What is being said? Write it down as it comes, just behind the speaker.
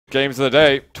games of the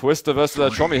day. Twister versus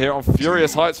Latrommi here on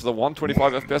Furious Heights for the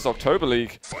 125 FPS October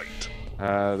League.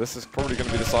 This is probably going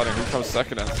to be deciding who comes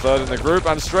second and third in the group,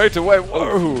 and straight away,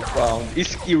 whoa! Wow,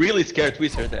 he really scared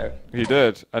Twister there. He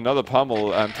did. Another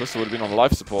pummel, and Twister would have been on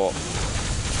life support.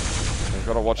 You've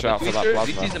got to watch out for that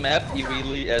plasma. This is a map he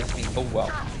really has been,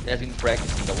 has been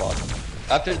practicing a lot.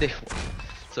 After they,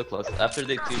 so close, after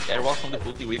they took airwalk from the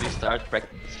pool, he really started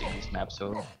practicing this map,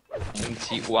 so you can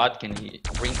see what can he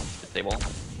bring to the table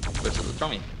versus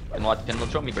Latrommi, and what can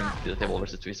Latrommi bring to the table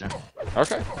versus Twister.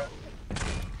 Okay.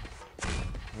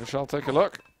 We shall take a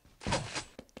look.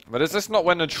 But is this not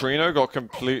when Neutrino got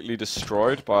completely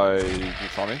destroyed by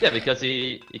Latrommi? Yeah, because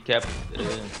he kept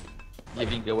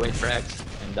giving away frags,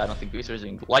 and I don't think Twister is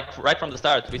doing, like right from the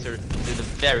start, Twister did a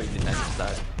very defensive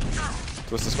start.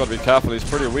 Twister's got to be careful, he's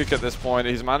pretty weak at this point.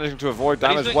 He's managing to avoid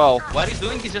damage well. What he's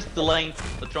doing is just delaying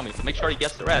Latrommi to make sure he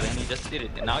gets the red, and he just did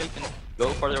it. And now he can go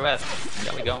for the red. And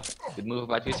there we go. Good move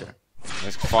by Twister.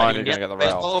 He's finally going to get the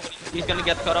rail. Oh, he's going to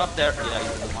get cut off there. Yeah,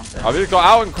 he's the one there. I mean, he got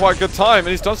out in quite good time, and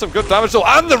he's done some good damage. Oh,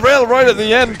 and the rail right at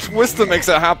the end. Twister makes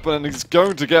it happen, and he's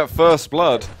going to get first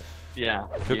blood. Yeah.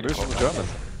 Good move from the German.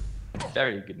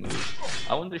 Very good move.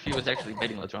 I wonder if he was actually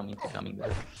baiting Latrommi into coming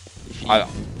there.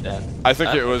 I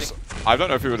think it was. I don't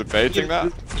know if he was baiting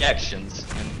that. Reactions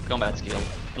and combat skill.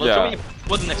 And Latrommi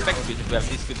wasn't expecting Twister to have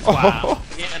this good. Wow.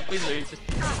 Yeah, and Twister is just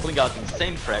pulling out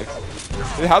insane frags.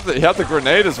 He had the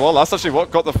grenade as well. That's actually what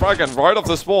got the frag, and right off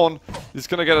the spawn, he's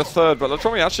gonna get a third. But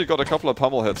Latrommi actually got a couple of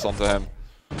pummel hits onto him.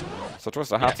 So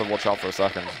Twister had to watch out for a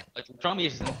second. But Latrommi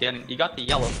isn't getting. He got the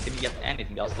yellow. Didn't get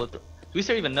anything else.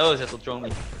 Twister even knows that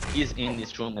Latrommi is in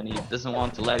this room, and he doesn't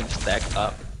want to let him stack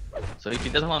up. So if he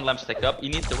doesn't want to let him stack up, he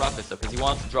needs the rockets because he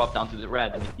wants to drop down to the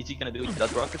red. And is he gonna do it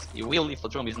without rockets? He will if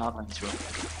Latrommi is not in this room.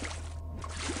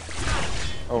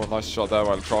 Oh, nice shot there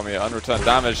by Latrommi. Unreturned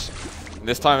damage. And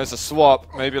this time it's a swap.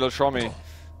 Maybe Latrommi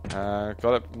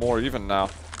got it more even now.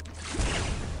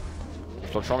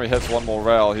 If Latrommi hits one more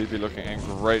rail, he'd be looking in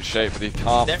great shape, but he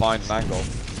can't find an angle.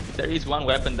 There is one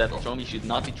weapon that Latrommi should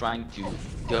not be trying to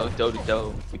go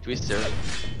toe-to-toe with Twister.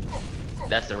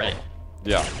 That's the rail.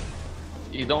 Yeah.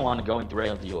 You don't want to go into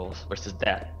rail duels versus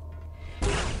that.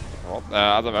 Well,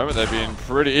 at the moment they're being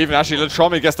pretty even. Actually,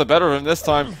 Latrommi gets the better of him this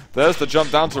time. There's the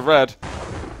jump down to red.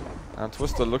 And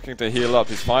Twister looking to heal up.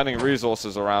 He's finding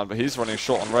resources around, but he's running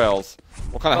short on rails.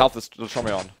 What kind of health is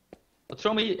Latrommi on?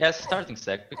 Latrommi has starting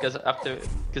stack because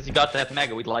he got that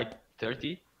mega with like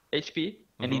 30 HP,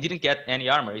 and he didn't get any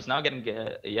armor. He's now getting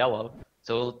a yellow.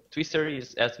 So Twister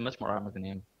has much more armor than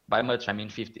him. By much, I mean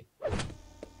 50.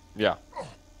 Yeah.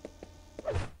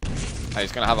 Hey,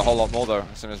 he's going to have a whole lot more though,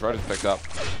 as soon as red is picked up.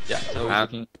 Yeah, so he's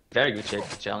looking very good shape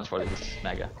to challenge for this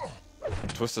mega.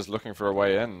 Twister's looking for a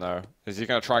way in though. Is he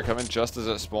going to try and come in just as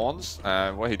it spawns?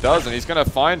 And well, he does, and he's going to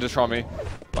find Latrommi,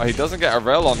 but he doesn't get a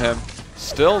rail on him.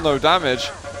 Still no damage.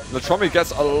 Latrommi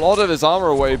gets a lot of his armor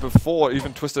away before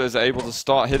even Twister is able to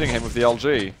start hitting him with the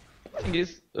LG. The thing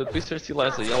is, Twister still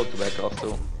has a yellow to back off,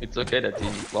 so it's okay that he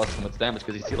lost so much damage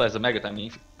because he still has a mega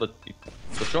timing. But if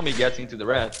Latrommi gets into the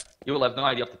red, he will have no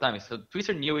idea of the timing. So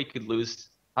Twister knew he could lose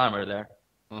armor there,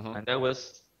 and that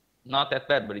was not that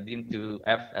bad, but he didn't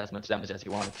have as much damage as he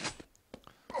wanted.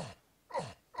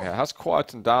 Yeah, it has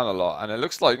quietened down a lot, and it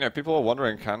looks like, you know, people are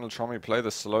wondering, can Latrommi play the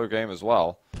slow game as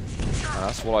well? And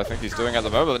that's what I think he's doing at the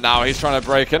moment. Now he's trying to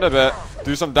break in a bit,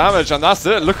 do some damage, and that's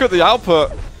it. Look at the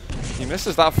output. He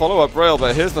misses that follow-up rail,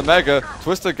 but here's the mega.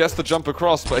 Twister gets the jump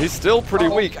across, but he's still pretty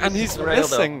weak, and he's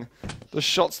missing the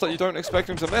shots that you don't expect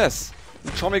him to miss.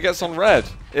 Latrommi gets on red.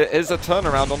 It is a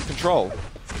turnaround on control.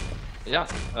 Yeah,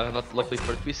 but luckily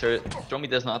for Twister, Latrommi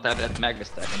does not have that mega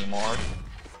stack anymore.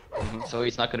 So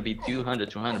it's not going to be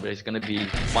 200, but it's going to be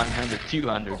 100,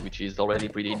 200, which is already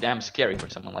pretty damn scary for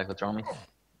someone like Latrommi.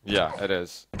 Yeah, it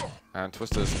is. And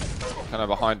Twister's kind of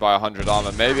behind by 100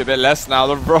 armor, maybe a bit less now.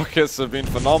 The rockets have been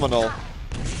phenomenal.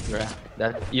 Yeah,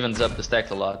 that evens up the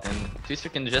stacks a lot, and Twister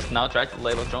can just now try to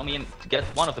lay Latrommi and to get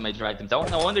one of the major items. I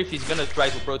wonder if he's gonna try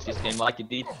to approach this game like he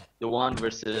did the one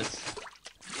versus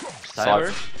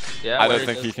Cyber. Yeah, I don't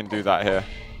think he can do that here.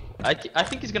 I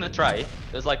think he's gonna try,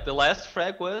 because like the last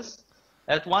frag was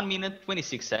at 1 minute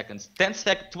 26 seconds,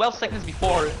 12 seconds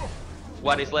before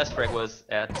what his last frag was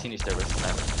at Sinister versus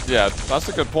Cyber. Yeah, that's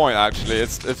a good point actually.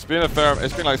 It's been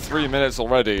like 3 minutes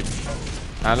already.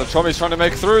 And Latrommi's trying to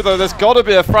make through though. There's gotta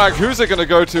be a frag. Who's it gonna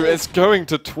go to? It's going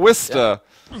to Twister.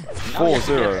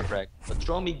 4-0.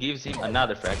 Latrommi gives him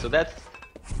another frag. So that's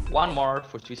one more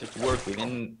for Twister to work with,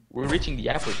 and we're reaching the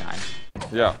apple time.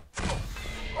 Yeah.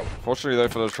 Fortunately though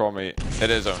for Latrommi,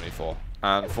 it is only 4.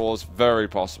 And 4's very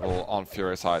possible on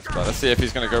Furious Heights. But let's see if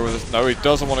he's going to go with this. No, he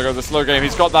doesn't want to go with the slow game.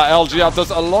 He's got that LG out, does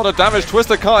a lot of damage.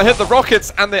 Twister can't hit the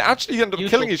rockets, and they actually end up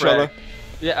killing each other.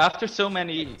 Yeah, after so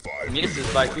many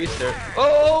misses by Twister.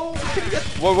 Oh!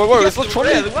 Whoa, is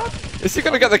Latrommi? Is he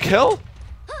going to get the kill?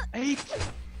 8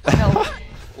 health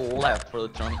left for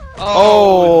Latrommi.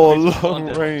 Oh,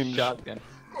 long range. Shotgun.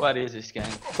 What is this game?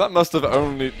 That must have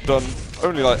only done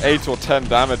like 8 or 10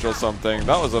 damage or something.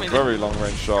 That was a very long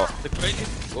range shot. The crazy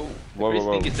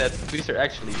thing is that Twister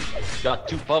actually got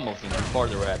 2 pummels in before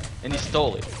the red, and he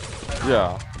stole it.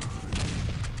 Yeah.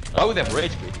 I would have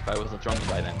rage quit if I was Latrommi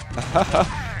by then.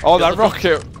 Oh, that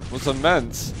rocket was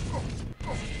immense.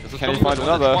 Can you find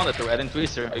another? At the red and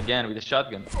Twister again with a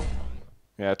shotgun.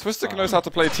 Yeah, Twister knows how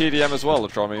to play TDM as well,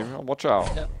 Latrommi. Watch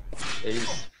out. Yeah.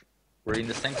 We're in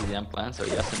the same TDM plan, so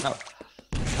yes and no.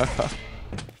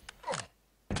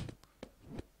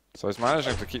 So he's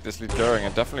managing to keep this lead going,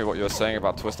 and definitely what you're saying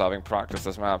about Twister having practiced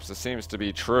this maps, it seems to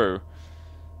be true.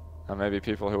 And maybe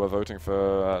people who are voting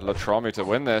for Latrommi to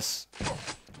win this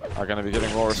are going to be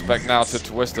giving more respect now to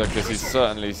Twister, because he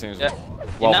certainly seems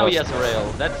well now he has a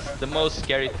rail. That's the most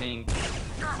scary thing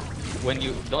when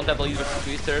you don't have a lead versus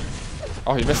Twister.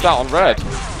 Oh, he missed out on red.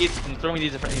 If Latrommi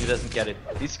is afraid he doesn't get it,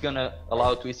 this is gonna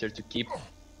allow Twister to keep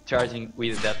charging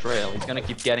with that rail. He's gonna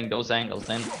keep getting those angles,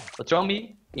 and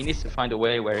Latrommi, he needs to find a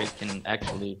way where he can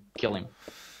actually kill him.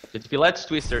 But if he lets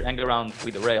Twister hang around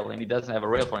with the rail and he doesn't have a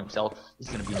rail for himself, he's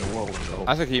gonna be in the world. So.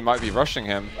 I think he might be rushing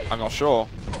him. I'm not sure.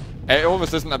 It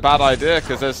almost isn't a bad idea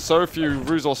because there's so few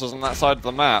resources on that side of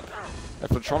the map. If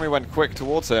Latrommi went quick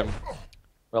towards him.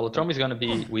 Well, Latrommi's gonna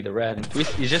be with the red, and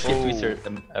he just gave Twister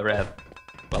a red.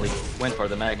 Well, he went for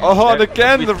the mag. Oh, and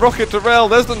again the rocket to rail.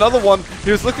 There's another one.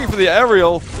 He was looking for the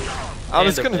aerial. And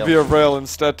it's going to be a rail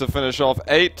instead to finish off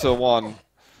 8-1.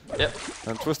 Yep.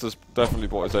 And Twister's definitely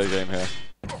bought his A game here.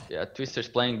 Yeah, Twister's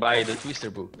playing by the Twister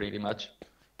book pretty much.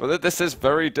 But this is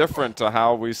very different to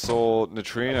how we saw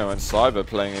Neutrino and Cyber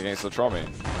playing against Latrommi.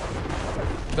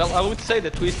 Well, I would say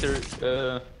that Twister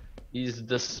is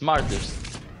the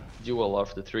smartest duel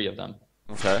of the 3 of them.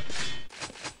 Okay.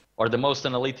 Or the most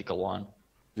analytical one.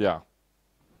 Yeah.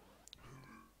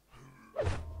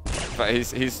 But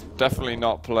he's definitely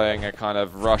not playing a kind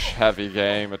of rush-heavy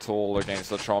game at all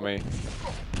against Latrommi.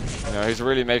 You know, he's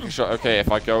really making sure, okay,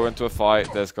 if I go into a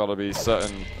fight, there's got to be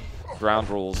certain ground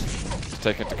rules to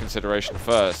take into consideration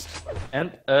first.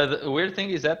 And the weird thing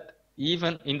is that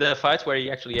even in the fights where he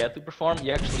actually had to perform,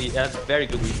 he actually had very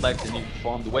good reflex and he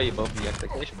performed way above the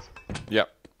expectations. Yep.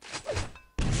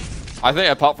 I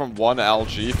think apart from one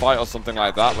LG fight or something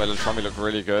like that where Latrommi looked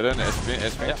really good in,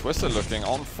 it's been Twister looking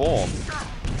on form.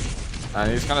 And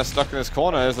he's kind of stuck in his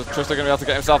corner. Is Twister going to be able to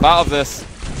get himself out of this?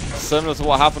 Similar to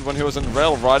what happened when he was in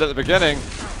rail right at the beginning.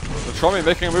 Latrommi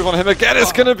making a move on him again.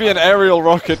 It's going to be an aerial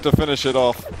rocket to finish it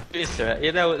off. Twister,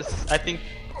 yeah, that was, I think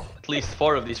at least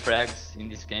 4 of these frags in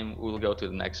this game will go to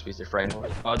the next Twister frag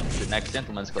movie. Or the next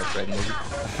Gentleman's Club frag movie.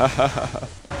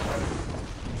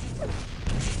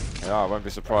 Yeah, I won't be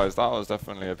surprised. That was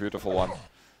definitely a beautiful one.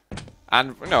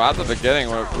 And, you know, at the beginning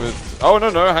with... Oh,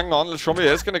 no, hang on. Latrommi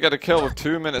is going to get a kill with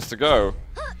 2 minutes to go.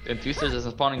 And Twister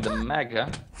isn't spawning the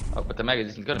Mega. Oh, but the Mega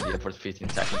isn't going to be there for 15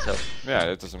 seconds, so... Yeah,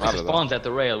 it doesn't matter, though. He spawns at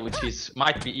the rail, which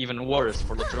might be even worse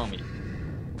for Latrommi.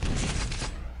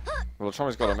 Well,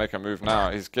 Latrommi's got to make a move now.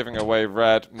 He's giving away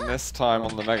red, this time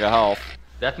on the Mega health.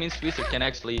 That means Twister can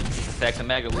actually attack the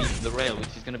Mega with the rail,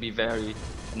 which is going to be very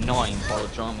annoying for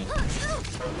Latrommi.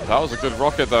 That was a good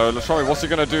rocket though. Latrommi, what's he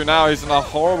going to do now? He's in a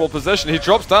horrible position. He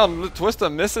drops down. Twister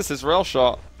misses his rail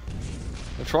shot.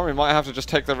 Latrommi might have to just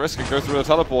take the risk and go through the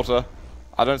teleporter.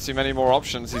 I don't see many more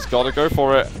options. He's got to go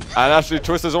for it. And actually,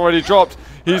 Twister's already dropped.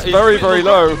 He's very, very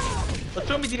low.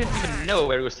 Latrommi didn't even know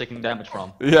where he was taking damage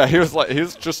from. Yeah, he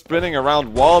was just spinning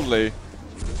around wildly.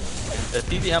 A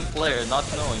TDM player not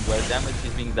knowing where damage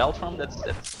is being dealt from, that's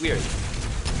weird.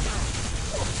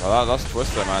 Well, that's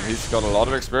Twister, man. He's got a lot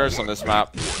of experience on this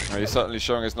map. He's certainly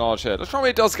showing his knowledge here.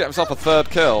 Latrommi does get himself a 3rd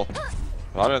kill,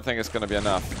 but I don't think it's going to be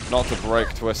enough. Not to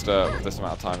break Twister with this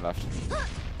amount of time left.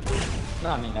 No,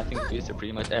 I mean, I think Twister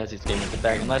pretty much has his game in the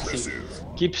bag, unless he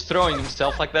keeps throwing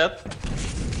himself like that.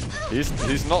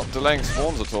 He's not delaying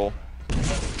spawns at all.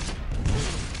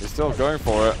 He's still going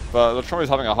for it, but Latrommi's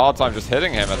having a hard time just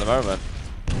hitting him at the moment.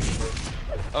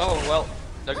 Oh, well,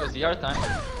 there goes the hard time.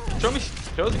 Latrommi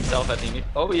throws himself at him.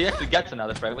 Oh, he actually gets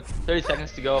another frag, but 30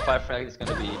 seconds to go, 5 frags is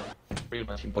going to be pretty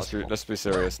much impossible. Let's be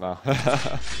serious now.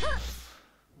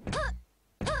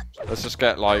 Let's just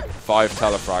get like 5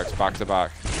 telefrags back to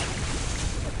back.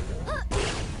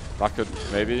 That could,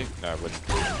 maybe? No, it wouldn't.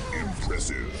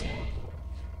 Impressive.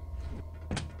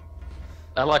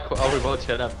 I like how we both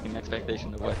shut up in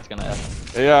expectation of what's gonna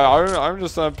happen. Yeah, I'm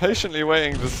just patiently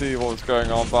waiting to see what's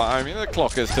going on, but I mean the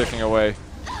clock is ticking away.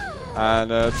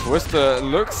 And Twister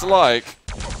looks like,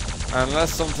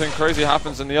 unless something crazy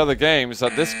happens in the other games,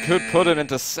 that this could put him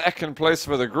into second place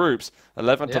for the groups.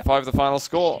 11-5 the final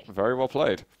score. Very well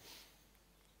played.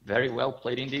 Very well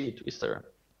played indeed, Twister.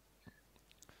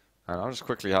 And I'm just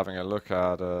quickly having a look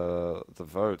at the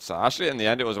votes. Actually, in the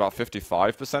end, it was about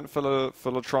 55%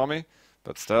 for Latrommi,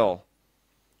 but still.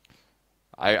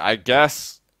 I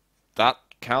guess that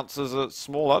counts as a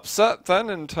small upset then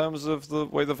in terms of the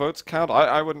way the votes count.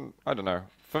 I don't know.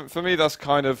 For me, that's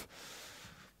kind of,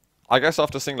 I guess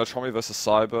after seeing Latrommi versus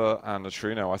Cyber and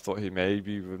Neutrino, I thought he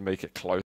maybe would make it close.